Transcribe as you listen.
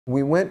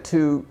We went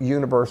to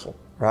Universal,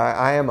 right?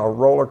 I am a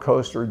roller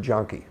coaster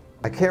junkie.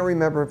 I can't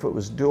remember if it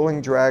was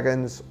Dueling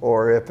Dragons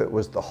or if it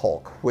was the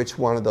Hulk, which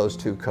one of those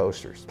two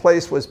coasters.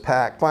 Place was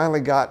packed,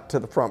 finally got to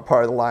the front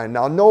part of the line.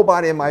 Now,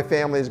 nobody in my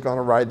family is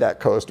gonna ride that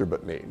coaster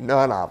but me,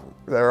 none of them.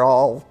 They're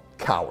all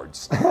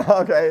cowards,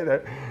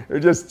 okay?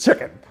 They're just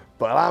chicken,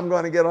 but I'm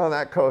gonna get on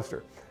that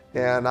coaster.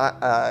 And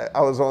I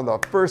was on the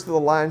first of the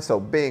line, so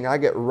bing, I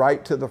get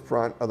right to the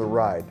front of the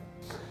ride.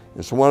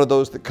 It's one of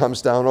those that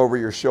comes down over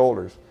your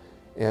shoulders.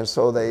 And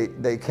so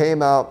they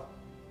came out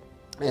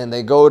and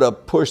they go to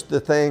push the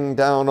thing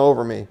down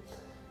over me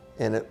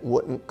and it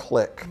wouldn't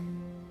click.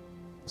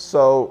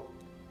 So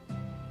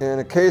in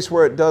a case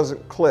where it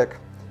doesn't click,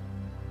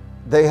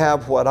 they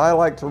have what I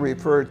like to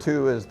refer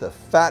to as the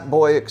fat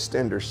boy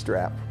extender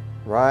strap,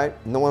 right?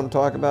 You know what I'm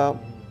talking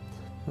about?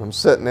 I'm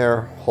sitting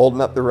there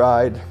holding up the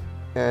ride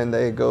and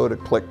they go to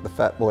click the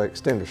fat boy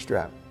extender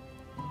strap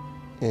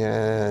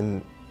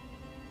and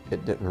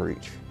it didn't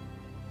reach.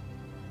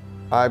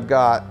 I've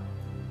got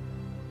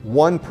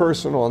one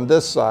person on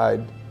this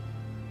side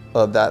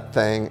of that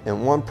thing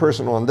and one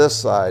person on this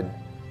side,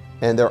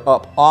 and they're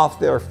up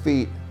off their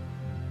feet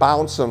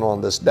bouncing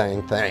on this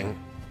dang thing,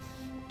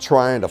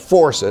 trying to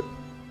force it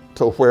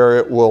to where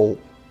it will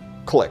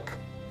click.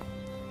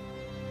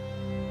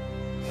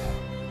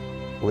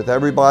 With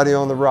everybody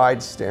on the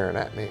ride staring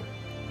at me,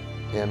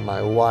 and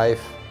my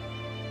wife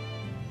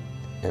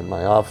and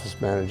my office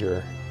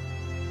manager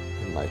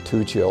and my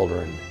 2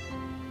 children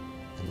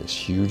and this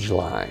huge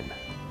line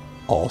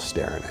all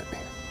staring at me.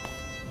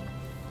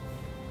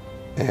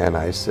 And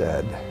I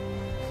said,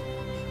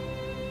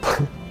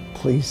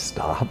 please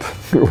stop.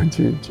 Would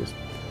you just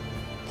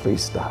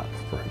please stop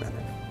for a minute?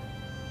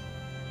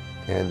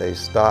 And they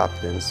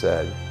stopped and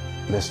said,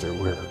 Mister,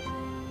 we're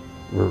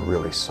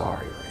really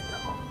sorry right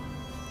now.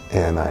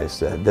 And I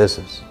said, this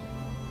is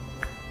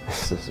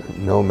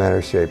in no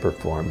manner, shape, or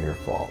form your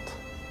fault.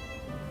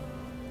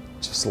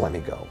 Just let me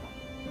go.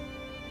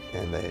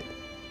 And they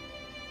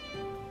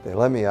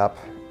let me up,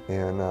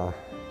 and I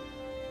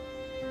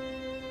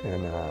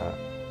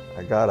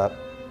got up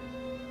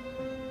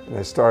and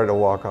I started to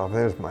walk off.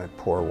 There's my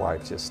poor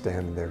wife just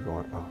standing there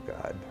going, oh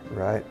God,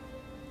 right?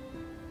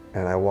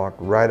 And I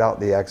walked right out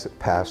the exit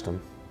past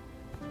him,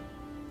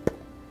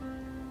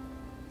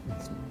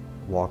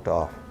 walked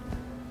off,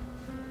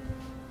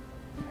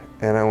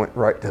 and I went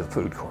right to the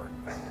food court.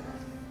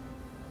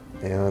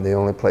 You know, the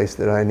only place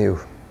that I knew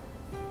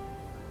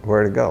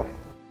where to go.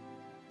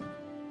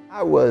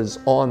 I was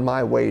on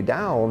my way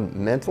down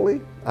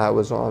mentally, I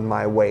was on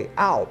my way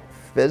out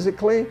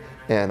physically,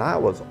 and I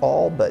was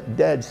all but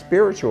dead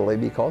spiritually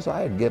because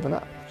I had given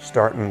up.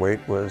 Starting weight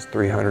was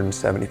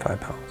 375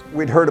 pounds.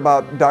 We'd heard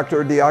about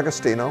Dr.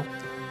 D'Agostino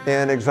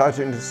and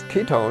exogenous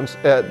ketones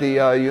at the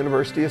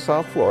University of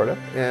South Florida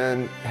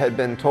and had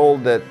been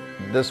told that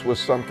this was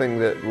something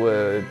that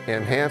would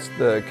enhance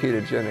the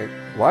ketogenic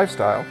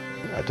lifestyle.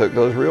 I took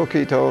those real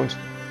ketones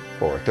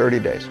for 30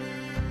 days,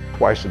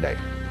 twice a day.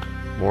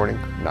 Morning,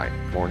 night,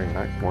 morning,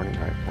 night, morning,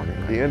 night, morning,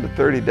 night. At the end of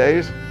 30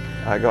 days,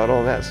 I got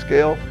on that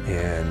scale,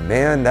 and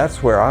man,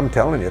 that's where I'm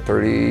telling you,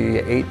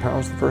 38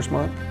 pounds the first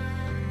month,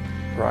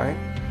 right?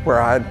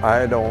 Where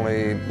I'd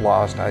only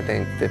lost, I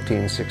think,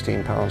 15,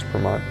 16 pounds per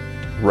month,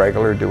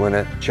 regular doing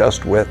it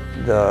just with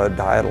the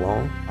diet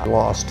alone. I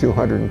lost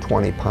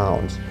 220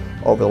 pounds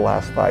over the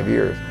last 5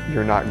 years.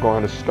 You're not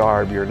going to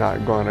starve, you're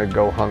not going to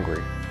go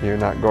hungry, you're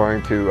not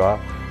going to,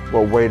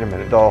 well, wait a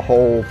minute. The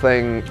whole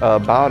thing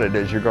about it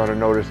is you're going to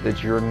notice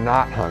that you're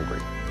not hungry.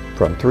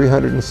 From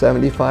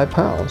 375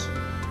 pounds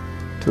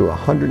to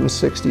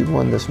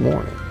 161 this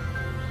morning.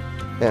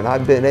 And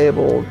I've been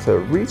able to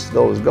reach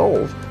those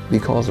goals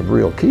because of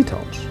real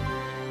ketones.